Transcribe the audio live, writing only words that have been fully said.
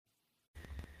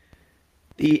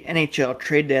The NHL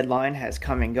trade deadline has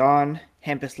come and gone.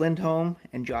 Hampus Lindholm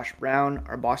and Josh Brown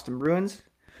are Boston Bruins,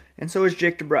 and so is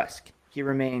Jake DeBrusk. He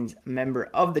remains a member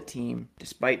of the team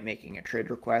despite making a trade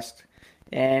request,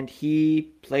 and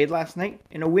he played last night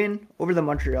in a win over the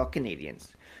Montreal Canadiens.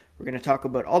 We're going to talk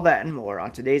about all that and more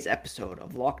on today's episode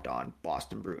of Locked On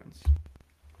Boston Bruins.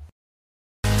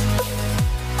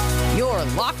 You're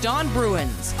Locked On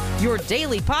Bruins, your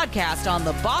daily podcast on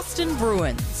the Boston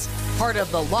Bruins. Part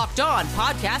of the Locked On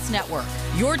Podcast Network,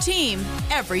 your team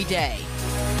every day.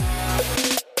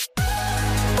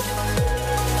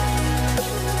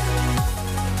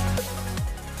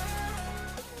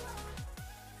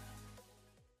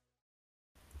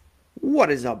 What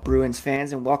is up, Bruins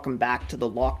fans, and welcome back to the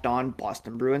Locked On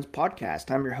Boston Bruins podcast.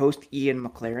 I'm your host, Ian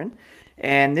McLaren,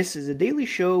 and this is a daily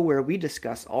show where we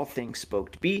discuss all things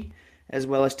Spoked B, as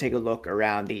well as take a look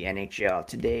around the NHL.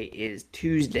 Today is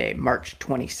Tuesday, March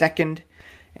 22nd,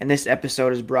 and this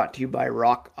episode is brought to you by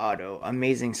Rock Auto.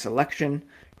 Amazing selection,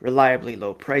 reliably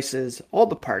low prices, all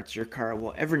the parts your car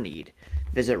will ever need.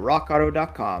 Visit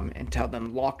rockauto.com and tell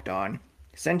them Locked On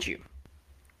sent you.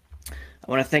 I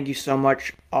want to thank you so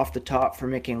much off the top for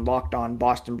making Locked On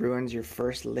Boston Bruins your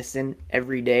first listen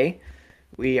every day.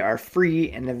 We are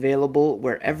free and available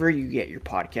wherever you get your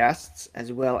podcasts,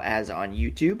 as well as on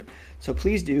YouTube. So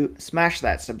please do smash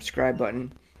that subscribe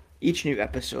button. Each new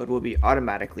episode will be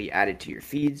automatically added to your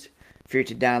feeds, for you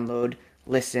to download,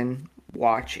 listen,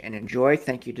 watch, and enjoy.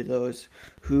 Thank you to those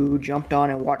who jumped on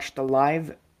and watched the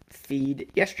live feed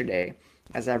yesterday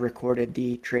as I recorded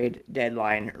the trade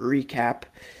deadline recap.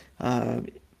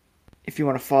 If you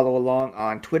want to follow along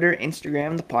on Twitter,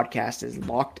 Instagram, the podcast is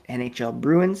Locked NHL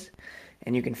Bruins,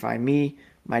 and you can find me,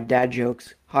 my dad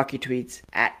jokes, hockey tweets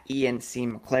at Ian C.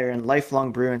 McLaren,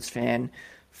 lifelong Bruins fan,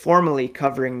 formerly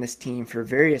covering this team for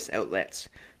various outlets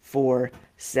for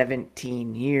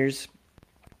 17 years.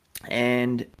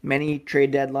 And many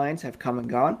trade deadlines have come and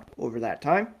gone over that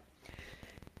time.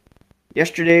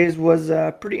 Yesterday's was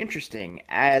pretty interesting,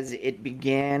 as it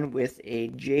began with a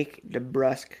Jake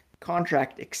DeBrusk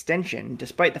contract extension,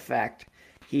 despite the fact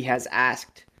he has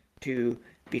asked to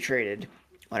be traded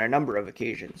on a number of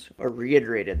occasions, or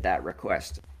reiterated that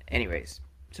request. Anyways,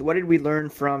 so what did we learn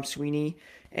from Sweeney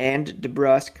and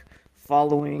DeBrusk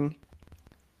following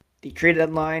the trade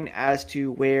deadline as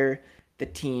to where the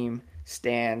team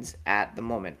stands at the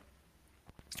moment?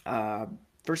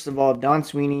 First of all, Don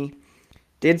Sweeney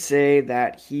did say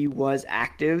that he was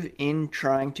active in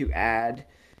trying to add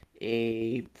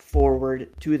a forward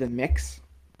to the mix.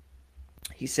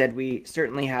 He said we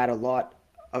certainly had a lot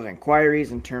of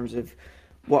inquiries in terms of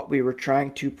what we were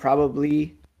trying to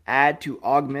probably add to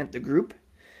augment the group.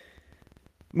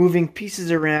 Moving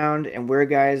pieces around and where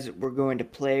guys were going to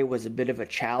play was a bit of a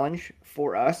challenge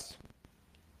for us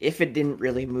if it didn't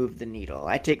really move the needle.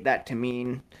 I take that to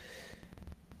mean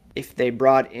if they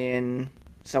brought in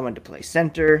someone to play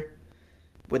center,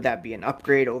 would that be an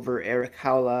upgrade over Erik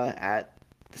Haula at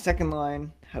the second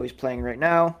line, how he's playing right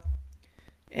now,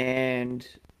 and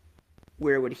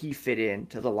where would he fit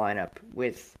into the lineup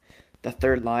with the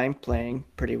third line playing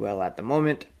pretty well at the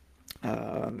moment,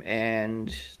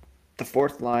 and the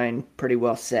fourth line pretty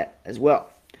well set as well.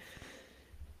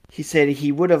 He said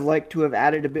he would have liked to have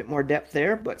added a bit more depth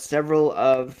there, but several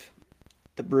of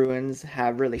the Bruins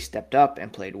have really stepped up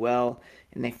and played well,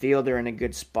 and they feel they're in a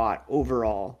good spot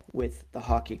overall with the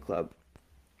hockey club.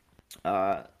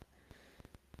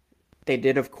 They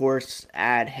did, of course,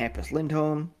 add Hampus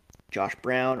Lindholm, Josh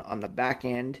Brown on the back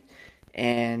end,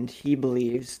 and he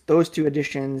believes those two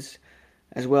additions,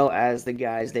 as well as the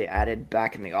guys they added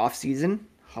back in the offseason,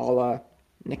 Haula,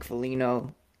 Nick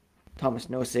Foligno, Thomas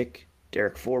Nosek,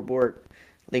 Derek Forbort,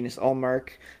 Linus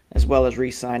Ullmark, as well as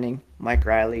re-signing Mike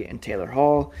Riley and Taylor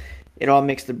Hall, it all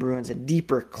makes the Bruins a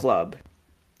deeper club.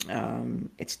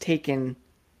 It's taken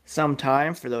some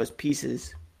time for those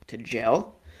pieces to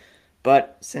gel,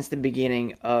 but since the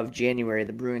beginning of January,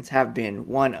 the Bruins have been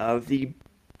one of the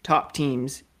top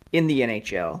teams in the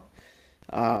NHL,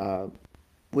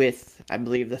 with, I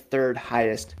believe, the third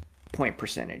highest point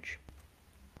percentage.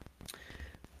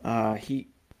 Don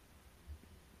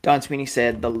Sweeney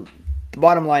said the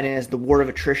bottom line is the war of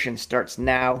attrition starts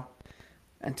now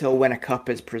until when a cup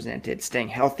is presented. Staying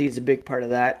healthy is a big part of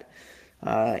that.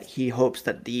 He hopes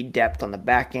that the depth on the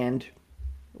back end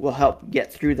will help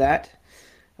get through that.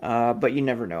 But you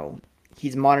never know.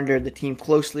 He's monitored the team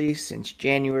closely since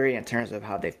January in terms of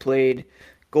how they've played.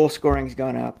 Goal scoring's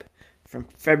gone up. From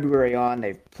February on,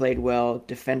 they've played well,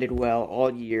 defended well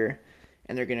all year,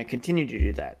 and they're going to continue to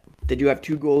do that. They do have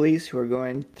two goalies who are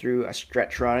going through a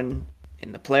stretch run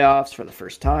in the playoffs for the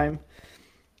first time.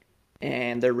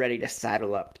 and they're ready to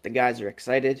saddle up. The guys are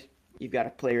excited. You've got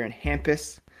a player in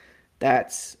Hampus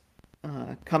that's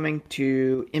coming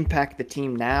to impact the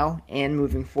team now and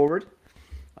moving forward.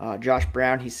 Josh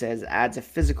Brown, he says, adds a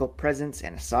physical presence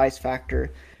and a size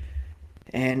factor,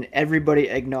 and everybody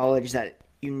acknowledged that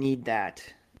you need that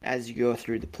as you go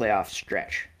through the playoff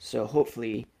stretch. So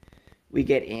hopefully we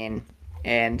get in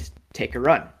and take a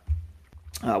run.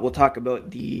 We'll talk about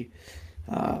the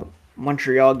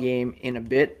Montreal game in a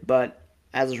bit, but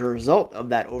as a result of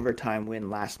that overtime win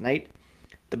last night,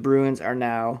 the Bruins are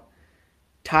now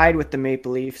tied with the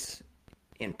Maple Leafs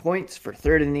in points for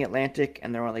third in the Atlantic,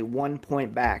 and they're only 1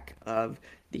 point back of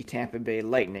the Tampa Bay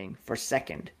Lightning for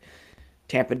second.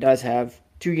 Tampa does have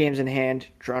 2 games in hand.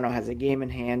 Toronto has a game in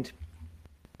hand.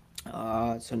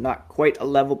 So not quite a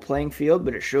level playing field,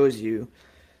 but it shows you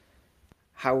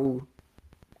how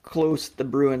close the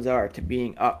Bruins are to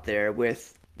being up there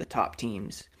with the top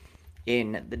teams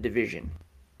in the division.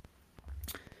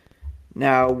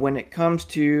 Now, when it comes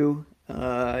to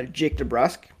Jake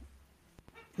DeBrusk,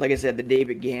 like I said, the day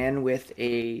began with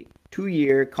a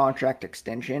 2-year contract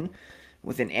extension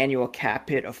with an annual cap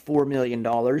hit of $4 million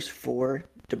for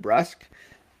DeBrusk.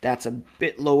 That's a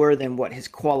bit lower than what his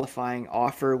qualifying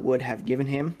offer would have given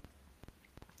him.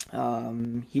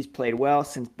 He's played well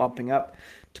since bumping up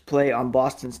to play on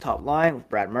Boston's top line with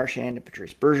Brad Marchand and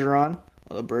Patrice Bergeron,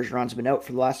 although Bergeron's been out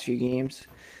for the last few games.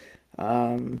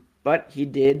 But he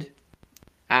did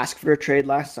ask for a trade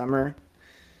last summer.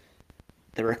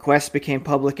 The request became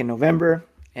public in November,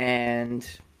 and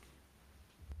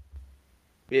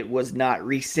it was not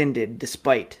rescinded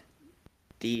despite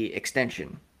the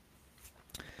extension.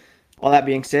 All that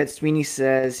being said, Sweeney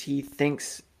says he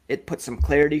thinks it puts some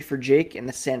clarity for Jake in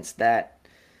the sense that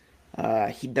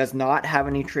he does not have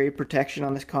any trade protection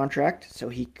on this contract, so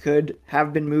he could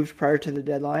have been moved prior to the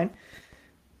deadline,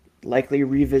 likely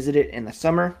revisit it in the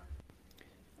summer,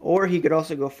 or he could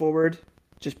also go forward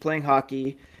just playing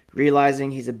hockey, realizing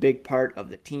he's a big part of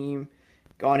the team,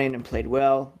 gone in and played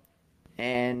well,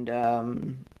 and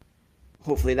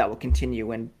hopefully that will continue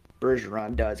when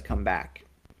Bergeron does come back.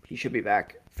 He should be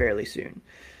back fairly soon.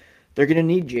 They're going to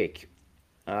need Jake.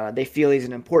 They feel he's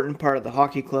an important part of the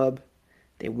hockey club.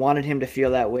 They wanted him to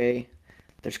feel that way.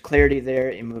 There's clarity there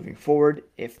in moving forward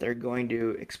if they're going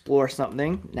to explore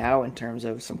something now in terms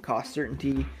of some cost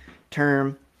certainty,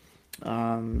 term.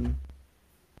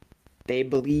 They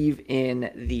believe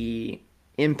in the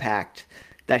impact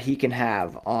that he can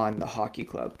have on the hockey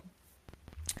club.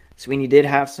 Sweeney did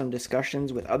have some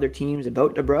discussions with other teams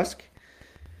about DeBrusk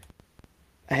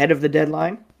ahead of the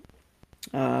deadline.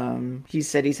 He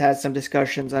said he's had some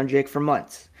discussions on Jake for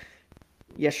months.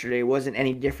 Yesterday wasn't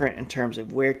any different in terms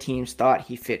of where teams thought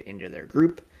he fit into their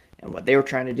group and what they were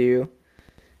trying to do.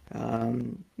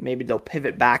 Maybe they'll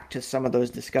pivot back to some of those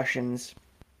discussions.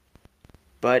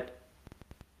 But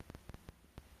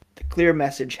the clear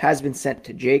message has been sent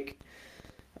to Jake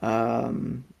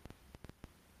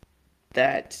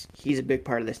that he's a big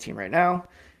part of this team right now.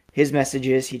 His message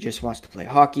is he just wants to play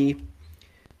hockey.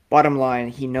 Bottom line,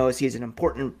 he knows he's an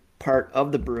important part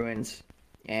of the Bruins,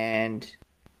 and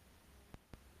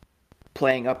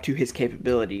playing up to his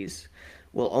capabilities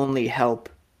will only help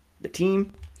the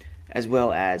team as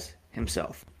well as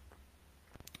himself.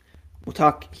 We'll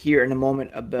talk here in a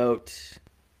moment about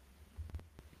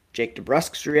Jake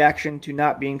DeBrusk's reaction to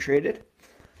not being traded.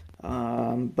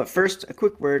 But first, a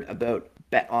quick word about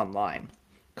BetOnline.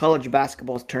 College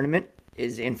basketball's tournament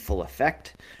is in full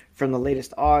effect. From the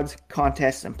latest odds,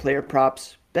 contests, and player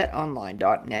props,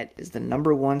 BetOnline.net is the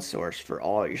 #1 source for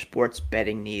all your sports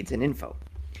betting needs and info.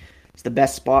 It's the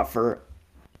best spot for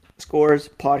scores,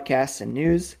 podcasts, and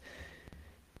news.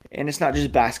 And it's not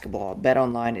just basketball.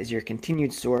 BetOnline is your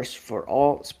continued source for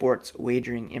all sports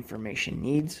wagering information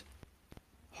needs.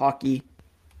 Hockey,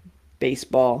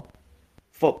 baseball,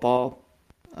 football,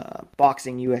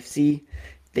 boxing, UFC.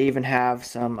 They even have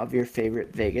some of your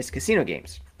favorite Vegas casino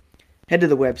games. Head to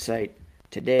the website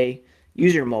today,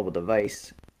 use your mobile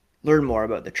device, learn more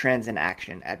about the trends in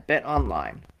action at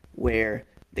BetOnline, where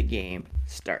the game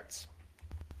starts.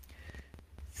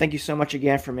 Thank you so much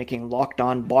again for making Locked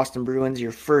On Boston Bruins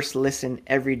your first listen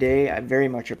every day. I very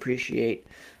much appreciate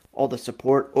all the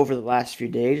support over the last few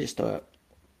days. Just a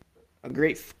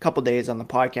great couple days on the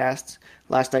podcasts.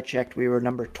 Last I checked, we were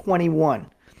number 21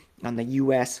 on the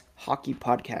U.S. hockey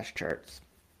podcast charts,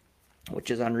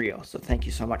 which is unreal. So thank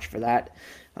you so much for that.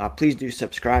 Please do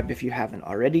subscribe if you haven't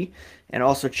already. And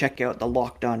also check out the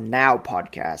Locked On Now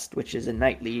podcast, which is a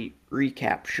nightly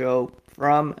recap show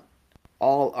from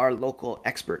all our local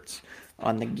experts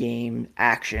on the game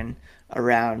action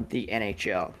around the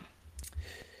NHL.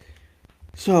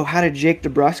 So, how did Jake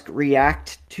DeBrusk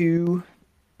react to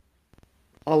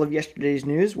all of yesterday's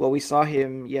news? Well, we saw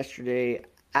him yesterday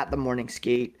at the morning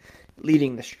skate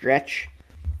leading the stretch.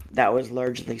 That was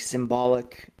largely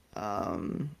symbolic,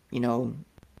 kind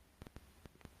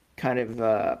of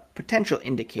a potential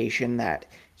indication that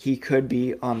he could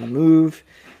be on the move.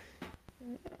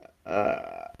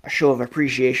 A show of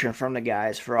appreciation from the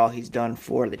guys for all he's done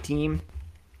for the team.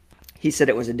 He said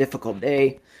it was a difficult day,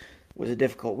 it was a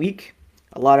difficult week,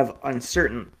 a lot of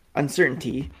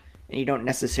uncertainty, and you don't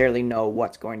necessarily know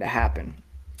what's going to happen.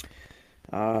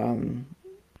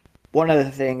 One of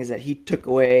the things that he took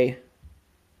away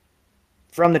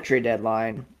from the trade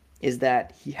deadline is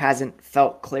that he hasn't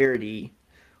felt clarity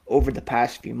over the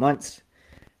past few months,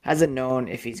 hasn't known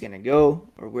if he's going to go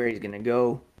or where he's going to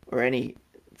go or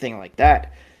anything like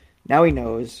that. Now he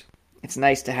knows. It's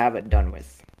nice to have it done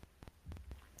with.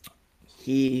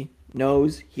 He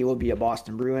knows he will be a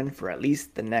Boston Bruin for at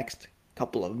least the next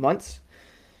couple of months,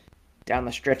 down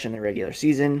the stretch in the regular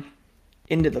season,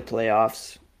 into the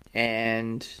playoffs,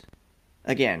 and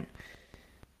again,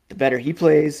 the better he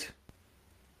plays,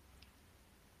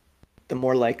 the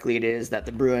more likely it is that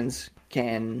the Bruins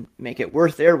can make it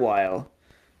worth their while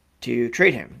to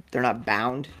trade him. They're not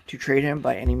bound to trade him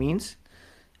by any means.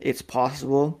 It's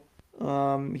possible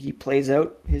he plays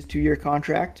out his 2-year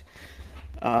contract.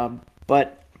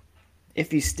 But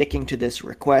if he's sticking to this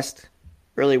request,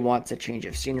 really wants a change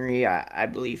of scenery, I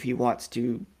believe he wants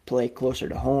to play closer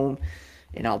to home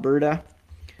in Alberta,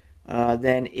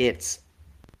 then it's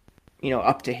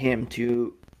up to him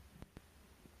to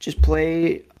just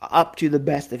play up to the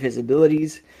best of his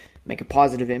abilities, make a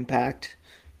positive impact,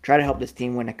 try to help this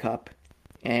team win a cup,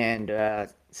 and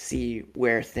see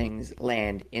where things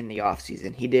land in the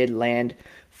offseason. He did land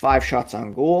 5 shots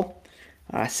on goal,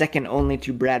 second only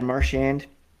to Brad Marchand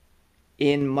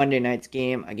in Monday night's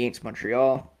game against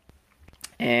Montreal,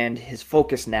 and his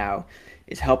focus now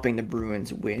is helping the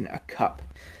Bruins win a cup.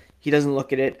 He doesn't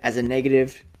look at it as a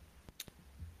negative.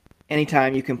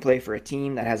 Anytime you can play for a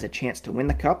team that has a chance to win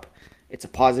the cup, it's a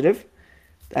positive.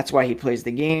 That's why he plays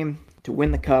the game, to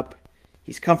win the cup.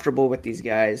 He's comfortable with these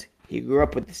guys. He grew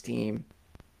up with this team,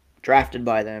 drafted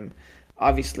by them,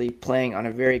 obviously playing on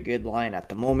a very good line at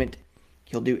the moment.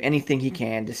 He'll do anything he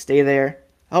can to stay there,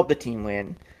 help the team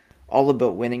win. All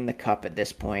about winning the cup at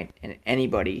this point, and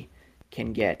anybody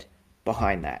can get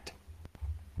behind that.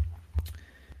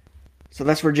 So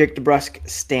that's where Jake DeBrusk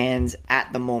stands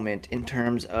at the moment in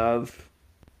terms of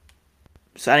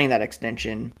signing that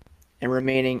extension and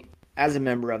remaining as a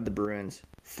member of the Bruins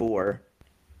for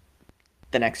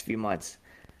the next few months,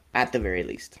 at the very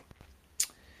least.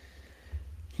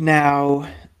 Now,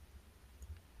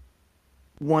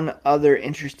 one other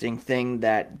interesting thing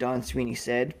that Don Sweeney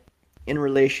said in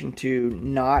relation to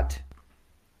not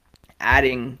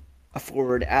adding a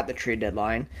forward at the trade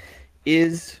deadline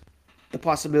is the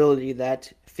possibility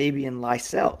that Fabian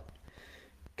Lysell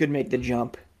could make the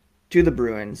jump to the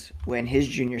Bruins when his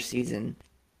junior season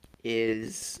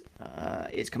is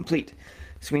complete.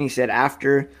 Sweeney said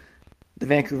after the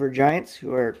Vancouver Giants,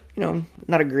 who are,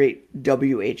 not a great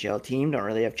WHL team, don't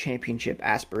really have championship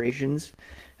aspirations,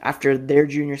 after their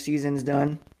junior season is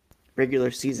done,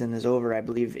 regular season is over, I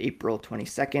believe April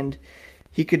 22nd,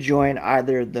 he could join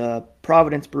either the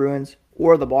Providence Bruins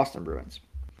or the Boston Bruins.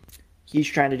 He's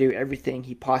trying to do everything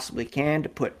he possibly can to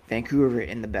put Vancouver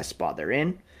in the best spot they're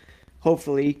in.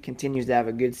 Hopefully continues to have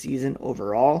a good season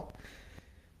overall.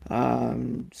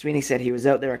 Sweeney said he was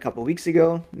out there a couple weeks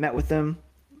ago, met with them,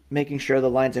 making sure the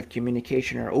lines of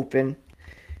communication are open.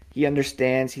 He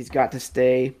understands he's got to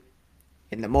stay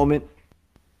in the moment,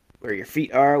 where your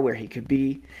feet are, where he could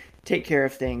be. Take care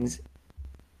of things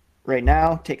right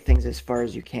now. Take things as far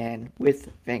as you can with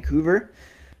Vancouver.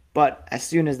 But as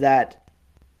soon as that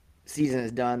season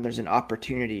is done, there's an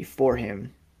opportunity for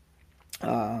him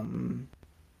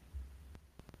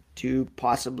to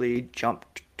possibly jump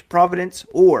to Providence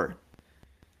or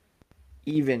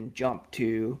even jump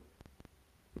to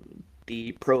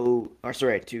the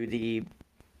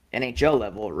NHL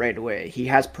level right away. He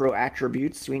has pro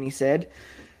attributes, Sweeney said.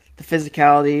 The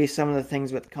physicality, some of the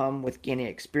things that come with gaining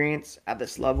experience at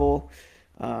this level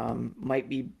might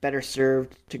be better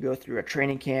served to go through a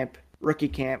training camp, rookie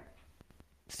camp,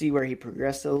 see where he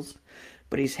progresses,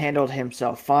 but he's handled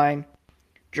himself fine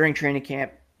during training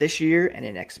camp this year and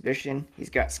in exhibition. He's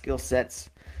got skill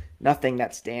sets, nothing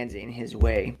that stands in his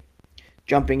way.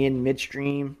 Jumping in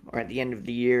midstream or at the end of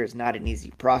the year is not an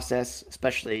easy process,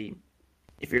 especially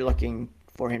if you're looking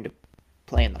for him to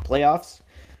play in the playoffs.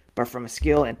 But from a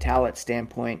skill and talent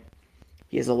standpoint,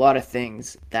 he has a lot of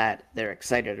things that they're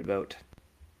excited about,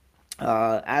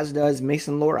 as does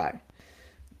Mason Lohrei.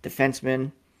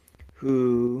 defenseman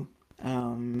who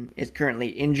is currently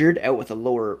injured, out with a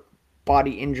lower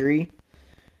body injury.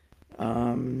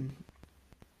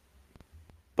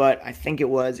 But I think it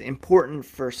was important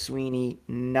for Sweeney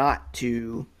not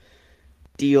to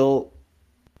deal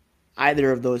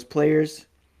either of those players.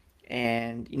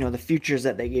 And, the futures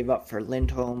that they gave up for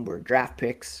Lindholm were draft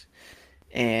picks.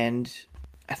 And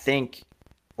I think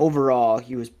overall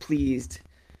he was pleased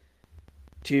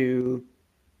to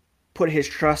put his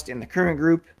trust in the current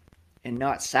group and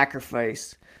not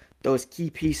sacrifice those key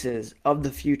pieces of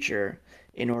the future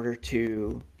in order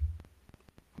to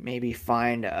maybe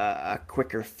find a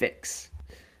quicker fix,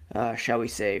 shall we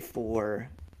say, for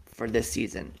this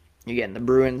season. Again, the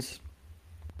Bruins,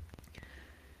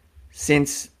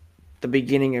 since the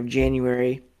beginning of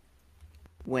January,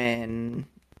 when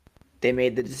they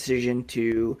made the decision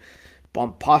to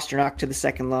bump Pastrnak to the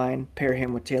second line, pair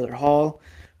him with Taylor Hall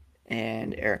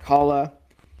and Erik Haula,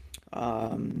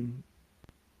 and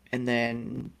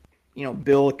then,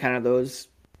 build kind of those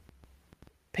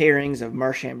pairings of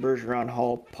Marchand, Bergeron,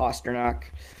 Hall, Pastrnak.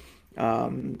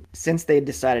 Since they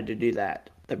decided to do that,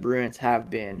 the Bruins have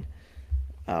been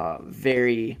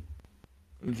very,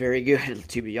 very good,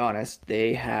 to be honest.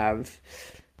 They have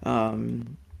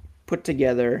put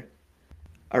together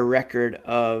a record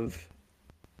of,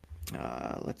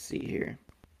 let's see here.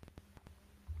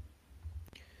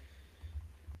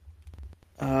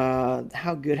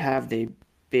 How good have they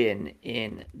been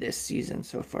in this season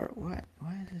so far? Why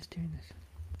is this doing this?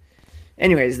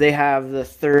 Anyways, they have the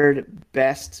third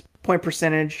best point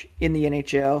percentage in the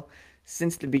NHL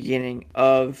since the beginning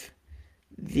of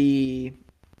the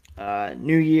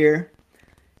new year,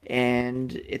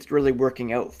 and it's really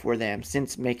working out for them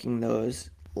since making those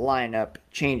lineup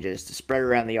changes to spread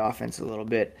around the offense a little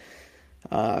bit.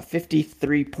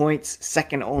 53 points,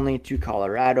 second only to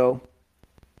Colorado,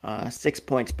 6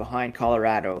 points behind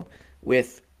Colorado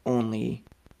with only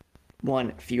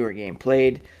one fewer game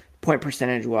played. Point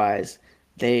percentage wise,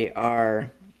 they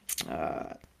are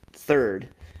third.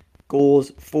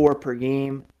 Goals for per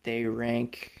game, they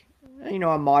rank,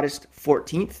 a modest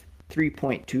 14th,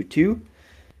 3.22.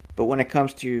 But when it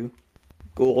comes to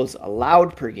goals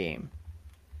allowed per game,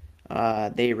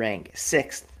 they rank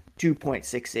 6th,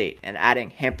 2.68. And adding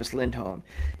Hampus Lindholm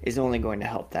is only going to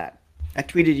help that. I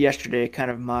tweeted yesterday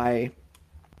kind of my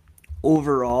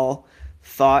overall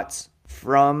thoughts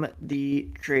from the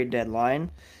trade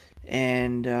deadline.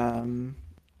 And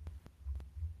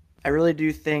I really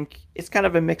do think it's kind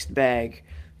of a mixed bag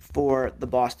for the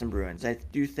Boston Bruins. I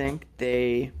do think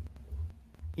they,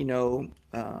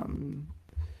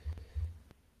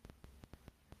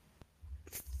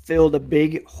 filled a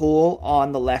big hole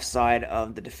on the left side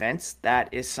of the defense.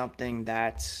 That is something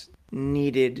that's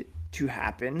needed to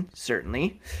happen,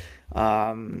 certainly.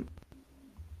 Top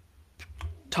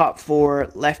four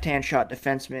left-hand shot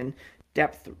defensemen,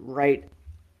 depth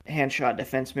right-hand shot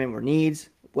defensemen were needs.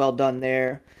 Well done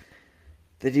there.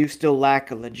 They do still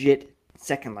lack a legit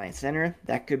second-line center.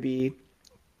 That could be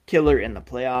killer in the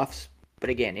playoffs. But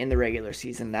again, in the regular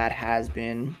season, that has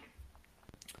been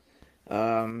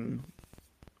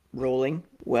rolling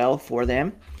well for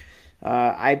them.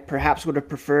 I perhaps would have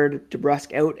preferred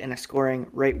DeBrusk out and a scoring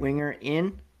right winger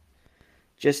in,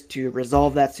 just to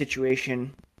resolve that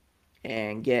situation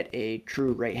and get a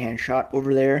true right-hand shot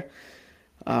over there.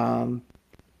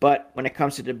 But when it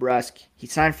comes to DeBrusk, he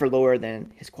signed for lower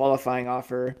than his qualifying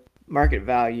offer, market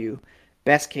value.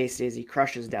 Best case is he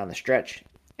crushes down the stretch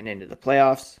and into the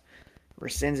playoffs,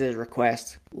 rescinds his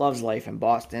request, loves life in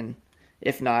Boston.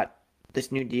 If not,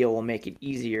 this new deal will make it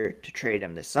easier to trade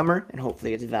him this summer, and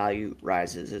hopefully its value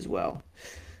rises as well.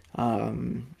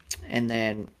 And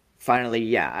then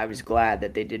finally, I was glad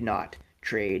that they did not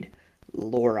trade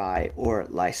Lohrei or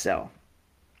Lysell.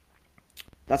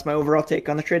 That's my overall take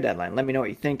on the trade deadline. Let me know what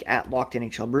you think at Locked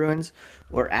NHL Bruins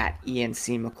or at Ian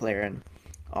C. McLaren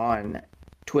on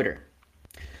Twitter.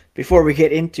 Before we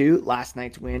get into last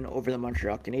night's win over the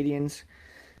Montreal Canadiens,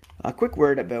 a quick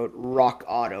word about Rock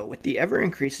Auto. With the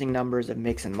ever-increasing numbers of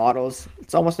makes and models,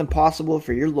 it's almost impossible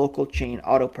for your local chain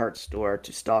auto parts store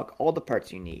to stock all the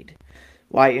parts you need.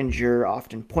 Why endure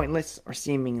often pointless or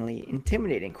seemingly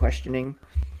intimidating questioning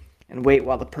and wait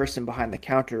while the person behind the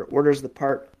counter orders the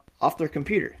part off their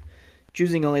computer,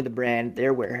 choosing only the brand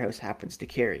their warehouse happens to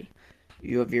carry?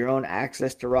 You have your own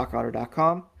access to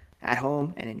rockauto.com at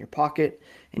home and in your pocket,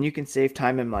 and you can save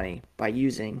time and money by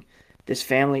using this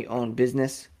family-owned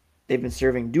business. They've been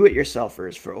serving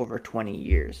do-it-yourselfers for over 20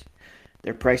 years.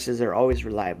 Their prices are always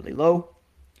reliably low,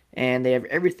 and they have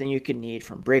everything you can need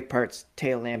from brake parts,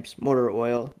 tail lamps, motor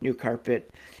oil, new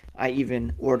carpet, I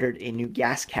even ordered a new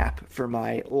gas cap for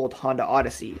my old Honda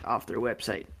Odyssey off their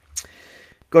website.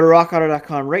 Go to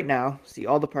rockauto.com right now, see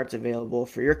all the parts available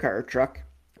for your car or truck.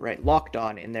 Write Locked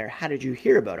On in their How Did You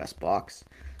Hear About Us box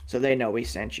so they know we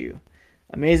sent you.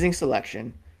 Amazing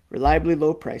selection, reliably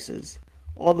low prices,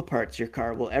 all the parts your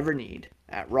car will ever need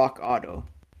at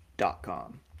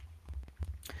rockauto.com.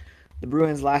 The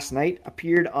Bruins last night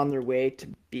appeared on their way to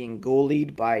being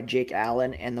goalied by Jake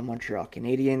Allen and the Montreal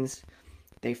Canadiens.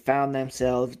 They found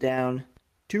themselves down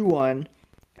 2-1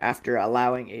 after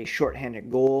allowing a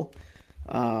shorthanded goal.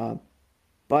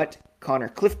 But Connor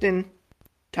Clifton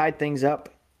tied things up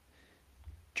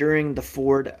during the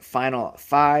Ford Final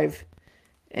Five.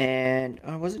 And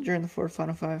was it during the Ford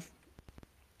Final Five?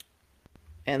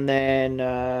 And then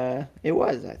it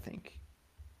was, I think.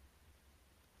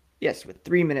 Yes, with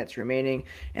 3 minutes remaining.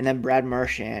 And then Brad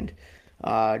Marchand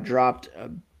dropped a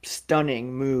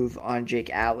stunning move on Jake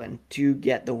Allen to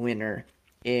get the winner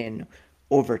in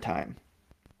overtime.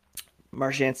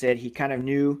 Marchand said he kind of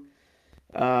knew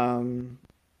it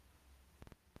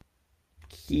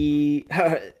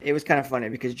was kind of funny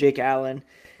because Jake Allen,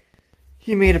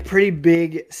 he made a pretty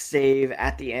big save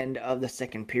at the end of the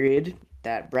second period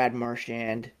that Brad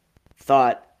Marchand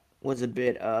thought was a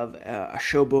bit of a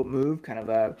showboat move, kind of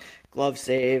a glove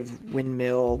save,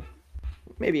 windmill,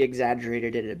 maybe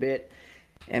exaggerated it a bit.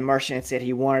 And Marchand said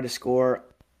he wanted to score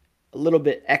a little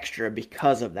bit extra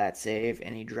because of that save,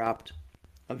 and he dropped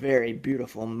a very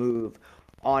beautiful move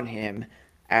on him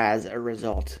as a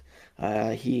result.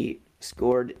 He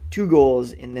scored 2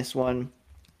 goals in this one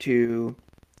to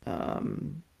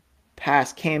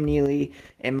pass Cam Neely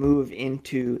and move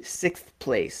into 6th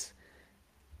place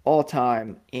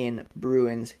all-time in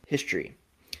Bruins history.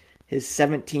 His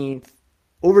 17th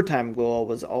overtime goal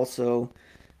was also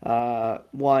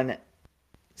 17th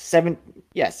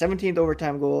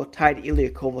overtime goal, tied Ilya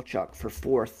Kovalchuk for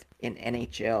 4th in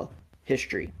NHL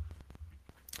history.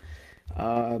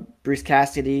 Bruce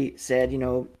Cassidy said,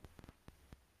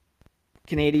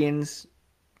 Canadians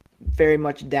very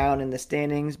much down in the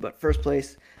standings, but first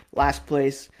place, last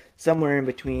place, somewhere in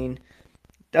between.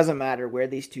 Doesn't matter where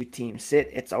these two teams sit.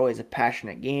 It's always a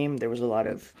passionate game. There was a lot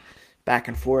of back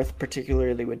and forth,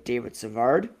 particularly with David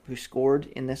Savard, who scored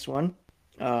in this one.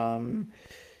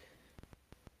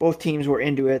 Both teams were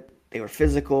into it. They were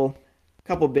physical. A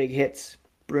couple big hits.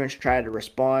 Bruins tried to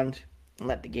respond and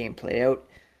let the game play out.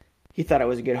 He thought it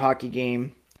was a good hockey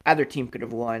game. Either team could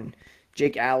have won.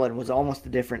 Jake Allen was almost the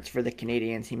difference for the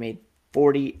Canadians. He made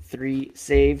 43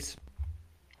 saves.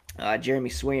 Jeremy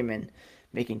Swayman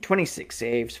making 26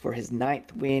 saves for his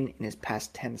 9th win in his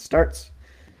past 10 starts.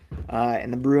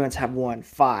 And the Bruins have won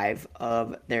 5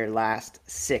 of their last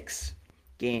 6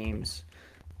 games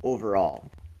overall.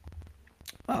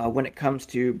 When it comes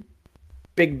to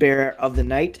Big Bear of the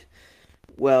night,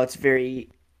 well, it's very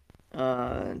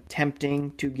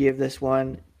tempting to give this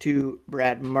one to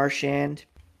Brad Marchand.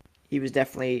 He was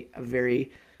definitely a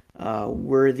very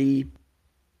worthy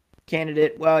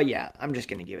candidate. Well, yeah, I'm just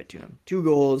going to give it to him. 2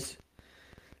 goals,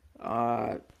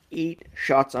 8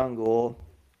 shots on goal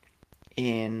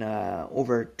in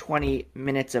over 20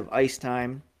 minutes of ice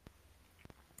time.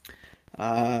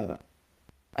 I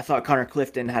thought Connor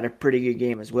Clifton had a pretty good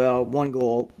game as well. 1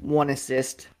 goal, 1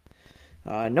 assist.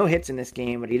 No hits in this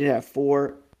game, but he did have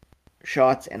 4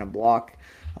 shots and a block.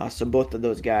 So both of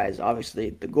those guys, obviously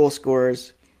the goal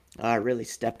scorers, really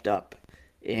stepped up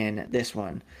in this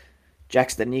one. Jack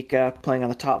Stanika playing on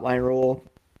the top line role.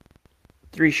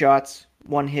 3 shots,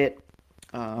 1 hit.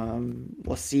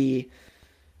 We'll see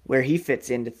where he fits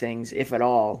into things, if at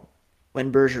all,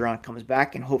 when Bergeron comes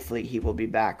back, and hopefully he will be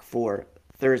back for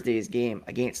Thursday's game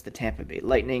against the Tampa Bay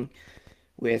Lightning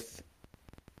with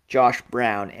Josh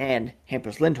Brown and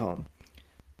Hampus Lindholm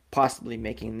possibly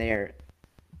making their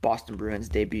Boston Bruins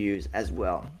debuts as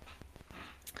well.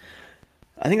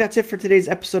 I think that's it for today's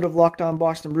episode of Locked On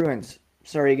Boston Bruins.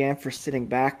 Sorry again for sitting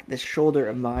back. This shoulder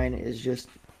of mine is just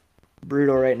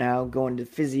brutal right now. Going to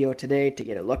physio today to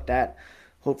get it looked at.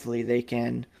 Hopefully they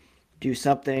can do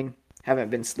something. Haven't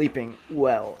been sleeping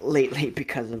well lately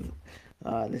because of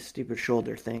this stupid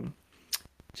shoulder thing.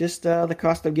 Just the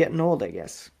cost of getting old, I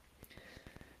guess.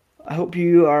 I hope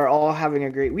you are all having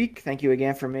a great week. Thank you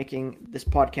again for making this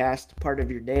podcast part of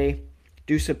your day.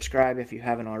 Do subscribe if you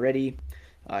haven't already.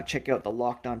 Check out the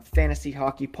Locked On Fantasy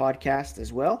Hockey podcast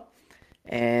as well.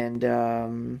 And,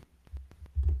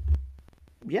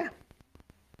 yeah.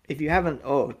 If you haven't,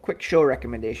 quick show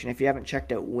recommendation. If you haven't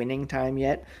checked out Winning Time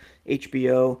yet,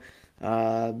 HBO,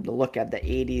 the look at the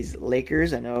 80s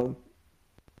Lakers. I know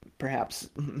perhaps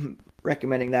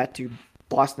recommending that to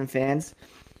Boston fans.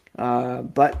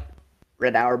 But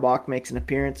Red Auerbach makes an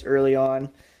appearance early on.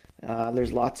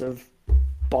 There's lots of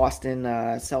Boston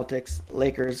Celtics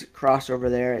Lakers crossover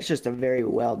there. It's just a very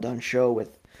well done show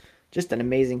with just an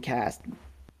amazing cast.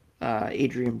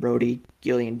 Adrian Brody,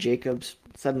 Gillian Jacobs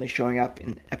suddenly showing up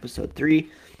in episode 3.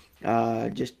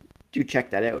 Just do check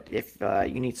that out if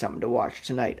you need something to watch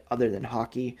tonight other than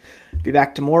hockey. Be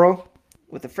back tomorrow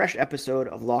with a fresh episode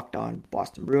of Locked On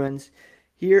Boston Bruins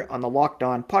here on the Locked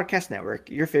On Podcast Network,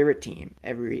 your favorite team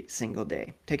every single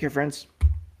day. Take care, friends.